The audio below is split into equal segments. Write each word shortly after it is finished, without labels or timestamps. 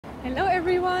Hello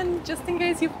everyone! Just in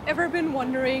case you've ever been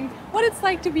wondering what it's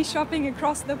like to be shopping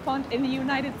across the pond in the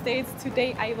United States,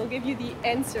 today I will give you the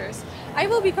answers. I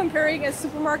will be comparing a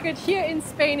supermarket here in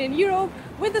Spain and Europe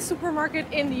with a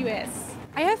supermarket in the US.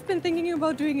 I have been thinking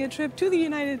about doing a trip to the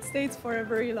United States for a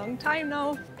very long time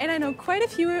now, and I know quite a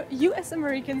few US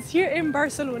Americans here in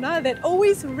Barcelona that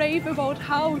always rave about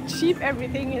how cheap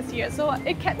everything is here. So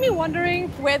it kept me wondering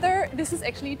whether this is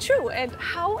actually true and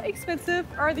how expensive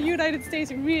are the United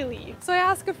States really. So I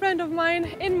asked a friend of mine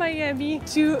in Miami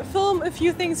to film a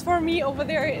few things for me over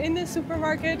there in the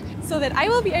supermarket so that I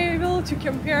will be able to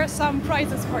compare some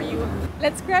prices for you.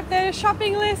 Let's grab the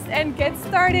shopping list and get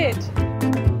started.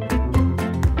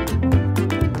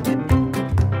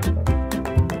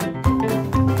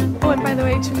 And by the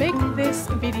way, to make this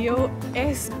video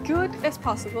as good as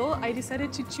possible, I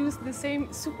decided to choose the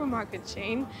same supermarket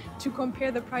chain to compare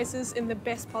the prices in the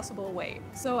best possible way.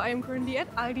 So I am currently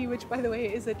at Aldi, which by the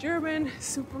way is a German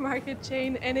supermarket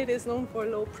chain and it is known for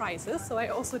low prices. So I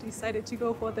also decided to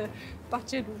go for the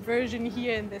budget version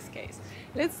here in this case.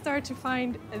 Let's start to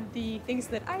find the things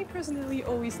that I personally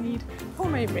always need for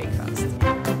my breakfast.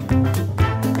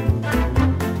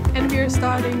 And we are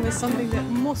starting with something that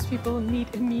most people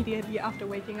need immediately after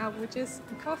waking up, which is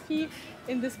coffee.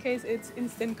 In this case, it's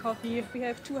instant coffee. We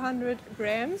have 200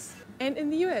 grams. And in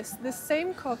the US, the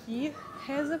same coffee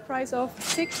has a price of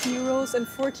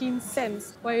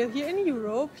 €6.14, while here in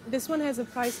Europe, this one has a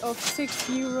price of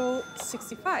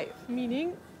 €6.65,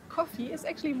 meaning coffee is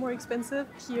actually more expensive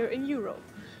here in Europe.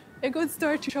 A good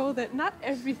start to show that not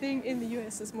everything in the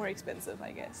US is more expensive,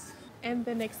 I guess. And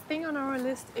the next thing on our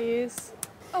list is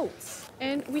oats.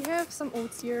 And we have some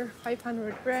oats here,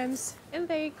 500 grams, and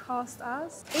they cost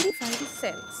us 85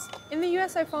 cents. In the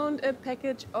US I found a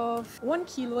package of 1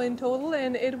 kilo in total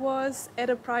and it was at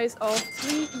a price of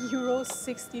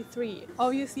 €3.63.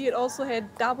 Obviously it also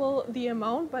had double the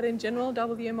amount, but in general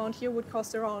double the amount here would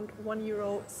cost around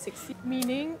 €1.60.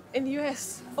 Meaning in the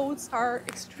US oats are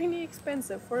extremely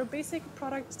expensive. For a basic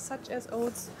product such as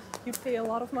oats, you pay a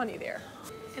lot of money there.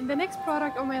 And the next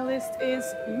product on my list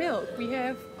is milk. We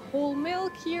have whole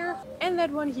milk here, and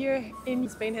that one here in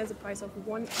Spain has a price of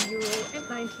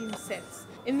 €1.19.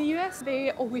 In the US,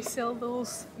 they always sell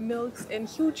those milks in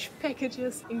huge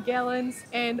packages in gallons,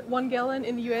 and 1 gallon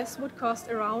in the US would cost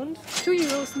around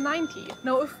 €2.90.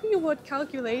 Now, if we would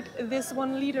calculate this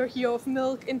 1 liter here of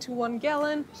milk into 1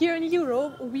 gallon, here in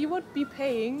Europe, we would be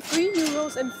paying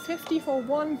 €3.50 for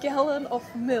 1 gallon of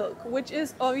milk, which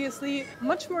is obviously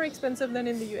much more expensive than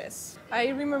in the US. I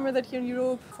remember that here in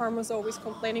Europe, farmers are always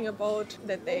complaining about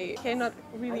that they cannot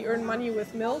really earn money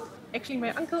with milk. Actually,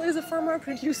 my uncle is a farmer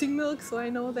producing milk, so I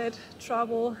know that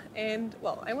trouble, and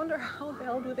well, I wonder how the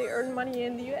hell do they earn money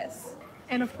in the US?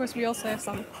 And of course we also have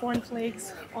some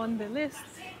cornflakes on the list,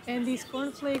 and these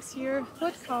cornflakes here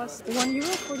would cost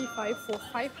 €1.45 for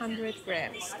 500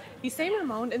 grams. The same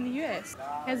amount in the US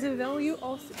has a value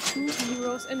of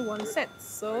 €2.01.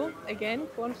 So again,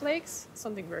 cornflakes,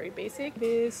 something very basic,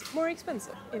 is more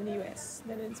expensive in the US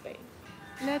than in Spain.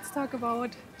 Let's talk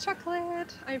about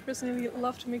chocolate. I personally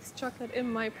love to mix chocolate in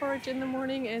my porridge in the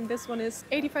morning, and this one is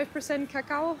 85%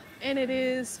 cacao, and it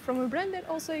is from a brand that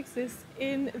also exists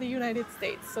in the United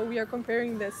States. So we are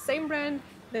comparing the same brand,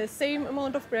 the same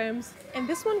amount of grams, and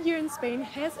this one here in Spain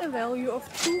has a value of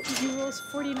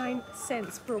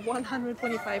 €2.49 per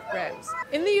 125 grams.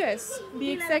 In the US,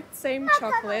 the exact same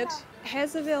chocolate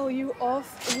has a value of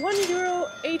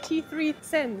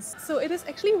 €1.83. So it is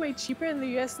actually way cheaper in the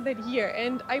US than here.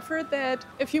 And I've heard that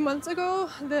a few months ago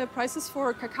the prices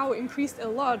for cacao increased a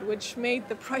lot, which made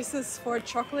the prices for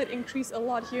chocolate increase a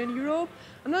lot here in Europe.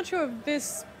 I'm not sure if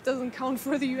this doesn't count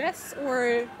for the US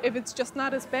or if it's just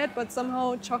not as bad, but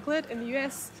somehow chocolate in the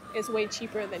US is way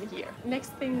cheaper than here.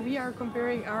 Next thing we are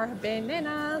comparing are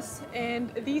bananas, and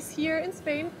these here in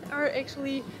Spain are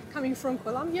actually coming from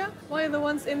Colombia, while the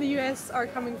ones in the US are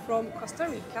coming from Costa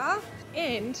Rica.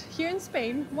 And here in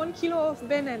Spain, 1 kilo of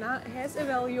banana has a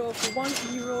value of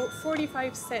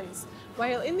 €1.45,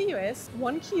 while in the US,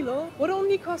 1 kilo would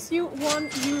only cost you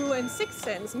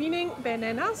 €1.06, meaning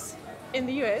bananas in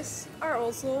the US are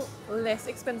also less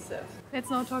expensive. Let's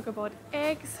now talk about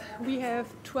eggs. We have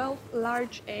 12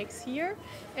 large eggs here,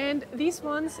 and these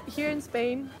ones here in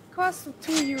Spain cost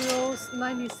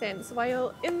 €2.90,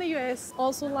 while in the US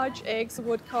also large eggs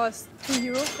would cost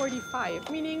 €2.45,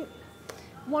 meaning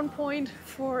 1 point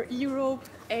for Europe,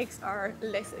 eggs are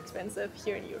less expensive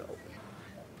here in Europe.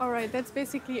 Alright, that's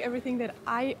basically everything that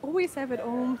I always have at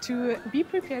home to be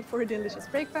prepared for a delicious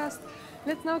breakfast.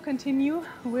 Let's now continue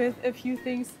with a few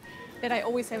things that I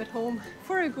always have at home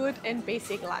for a good and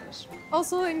basic lunch.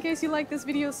 Also, in case you like this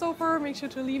video so far, make sure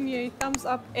to leave me a thumbs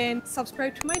up and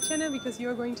subscribe to my channel because you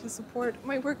are going to support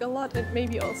my work a lot and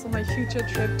maybe also my future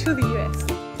trip to the US.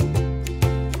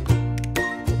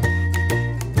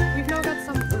 We've now got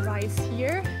some rice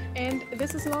here. And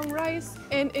this is long rice,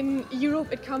 and in Europe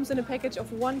it comes in a package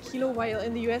of 1 kilo, while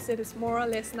in the US it is more or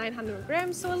less 900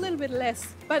 grams, so a little bit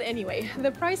less. But anyway,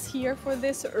 the price here for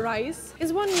this rice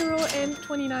is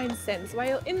 €1.29,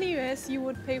 while in the US you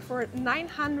would pay for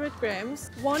 900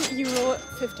 grams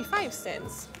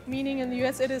 €1.55, meaning in the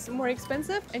US it is more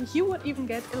expensive and you would even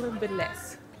get a little bit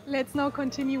less. Let's now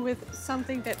continue with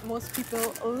something that most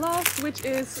people love, which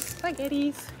is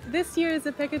spaghettis. This here is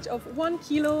a package of 1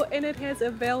 kilo and it has a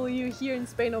value here in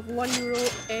Spain of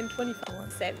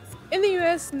 €1.24. In the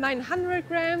US, 900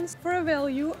 grams for a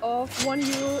value of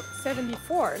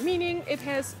 €1.74, meaning it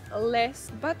has less,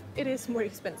 but it is more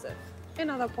expensive.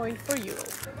 Another point for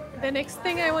Europe. The next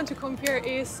thing I want to compare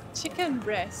is chicken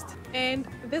breast. And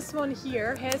this one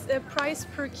here has a price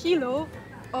per kilo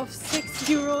of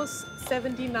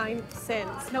 €6.79.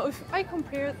 Now, if I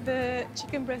compare the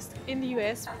chicken breast in the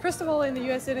US, first of all, in the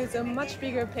US it is a much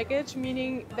bigger package,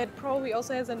 meaning that probably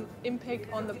also has an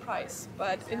impact on the price.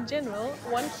 But in general,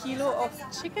 1 kilo of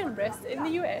chicken breast in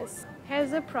the US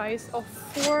has a price of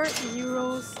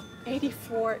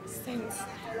 €4.84.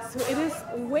 So it is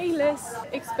way less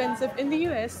expensive in the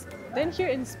US than here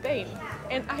in Spain.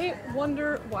 And I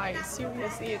wonder why,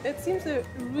 seriously. That seems a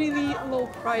really low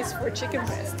price for chicken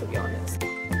breast, to be honest.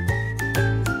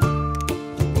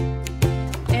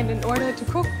 And in order to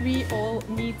cook, we all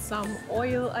need some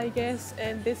oil, I guess.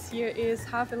 And this here is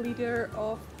half a liter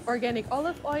of organic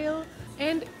olive oil.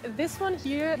 And this one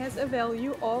here has a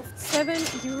value of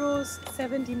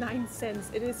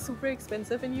 €7.79. It is super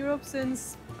expensive in Europe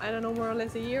since, I don't know, more or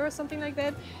less a year or something like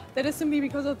that. That is simply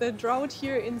because of the drought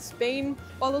here in Spain.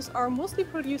 Olives are mostly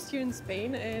produced here in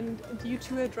Spain, and due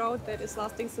to a drought that is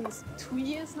lasting since 2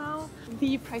 years now,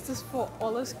 the prices for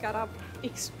olives got up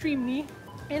extremely,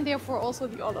 and therefore also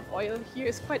the olive oil here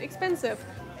is quite expensive.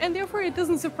 And therefore it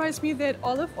doesn't surprise me that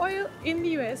olive oil in the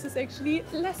US is actually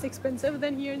less expensive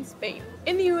than here in Spain.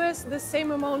 In the US, the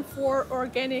same amount for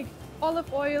organic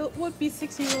olive oil would be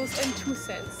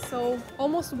 €6.02, so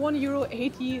almost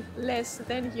 €1.80 less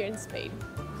than here in Spain.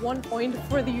 1 point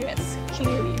for the US,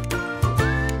 clearly.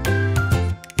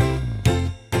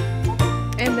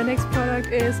 And the next product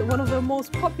is one of the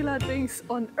most popular drinks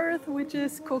on earth, which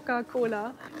is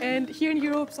Coca-Cola. And here in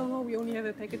Europe, somehow we only have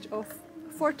a package of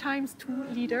 4 times 2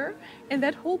 liter, and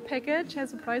that whole package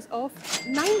has a price of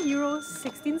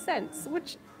 €9.16,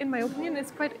 which in my opinion is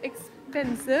quite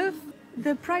expensive.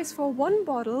 The price for one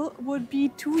bottle would be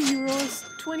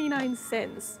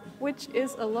 €2.29, which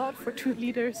is a lot for 2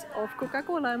 liters of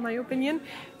Coca-Cola in my opinion.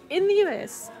 In the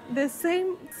US, the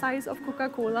same size of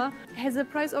Coca-Cola has a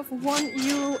price of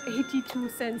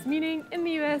 €1.82, meaning in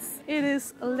the US it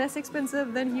is less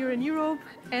expensive than here in Europe,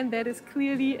 and that is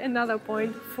clearly another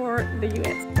point for the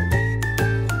US.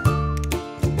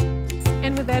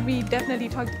 And with that, we definitely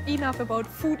talked enough about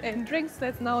food and drinks.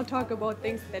 Let's now talk about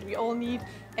things that we all need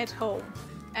at home.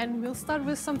 And we'll start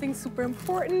with something super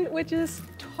important, which is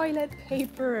toilet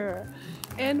paper.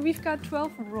 And we've got 12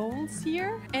 rolls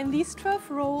here, and these 12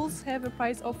 rolls have a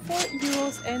price of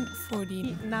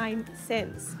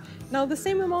 €4.49. Now, the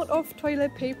same amount of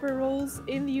toilet paper rolls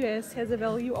in the US has a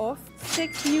value of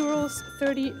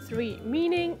 €6.33,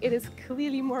 meaning it is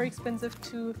clearly more expensive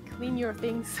to clean your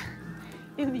things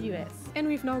in the US. And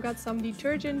we've now got some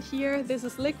detergent here. This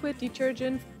is liquid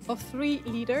detergent of 3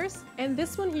 liters, and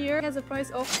this one here has a price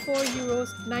of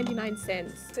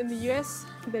 €4.99. In the US,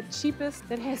 the cheapest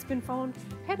that has been found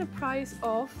had a price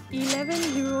of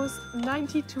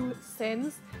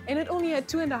 €11.92, and it only had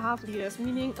 2.5 liters,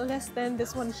 meaning less than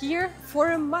this one here,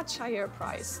 for a much higher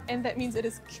price. And that means it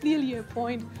is clearly a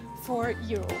point for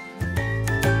Europe.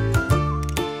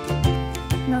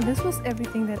 Now, this was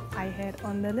everything that I had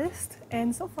on the list,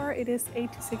 and so far it is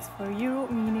 86 for Euro,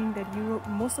 meaning that Europe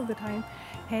most of the time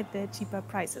had the cheaper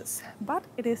prices. But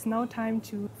it is now time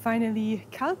to finally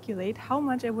calculate how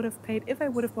much I would have paid if I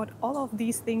would have bought all of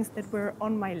these things that were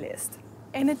on my list.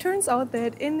 And it turns out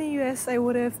that in the US I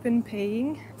would have been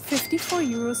paying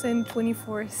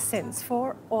 €54.24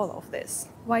 for all of this.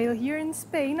 While here in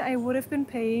Spain I would have been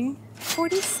paying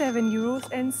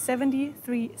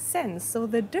 €47.73. So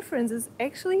the difference is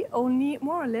actually only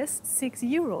more or less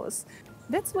 €6.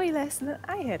 That's way less than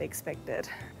I had expected.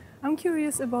 I'm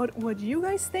curious about what you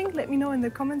guys think. Let me know in the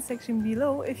comment section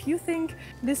below if you think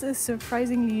this is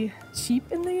surprisingly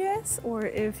cheap in the US or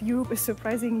if Europe is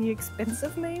surprisingly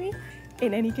expensive maybe.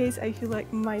 In any case, I feel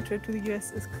like my trip to the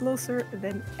US is closer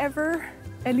than ever.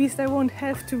 At least I won't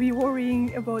have to be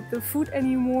worrying about the food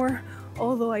anymore,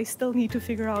 although I still need to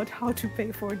figure out how to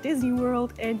pay for Disney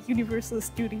World and Universal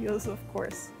Studios, of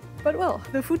course. But well,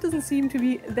 the food doesn't seem to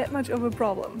be that much of a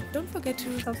problem. Don't forget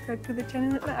to subscribe to the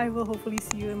channel. I will hopefully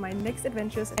see you in my next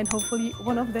adventures, and hopefully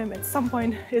one of them at some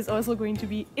point is also going to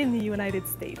be in the United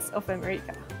States of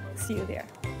America. See you there.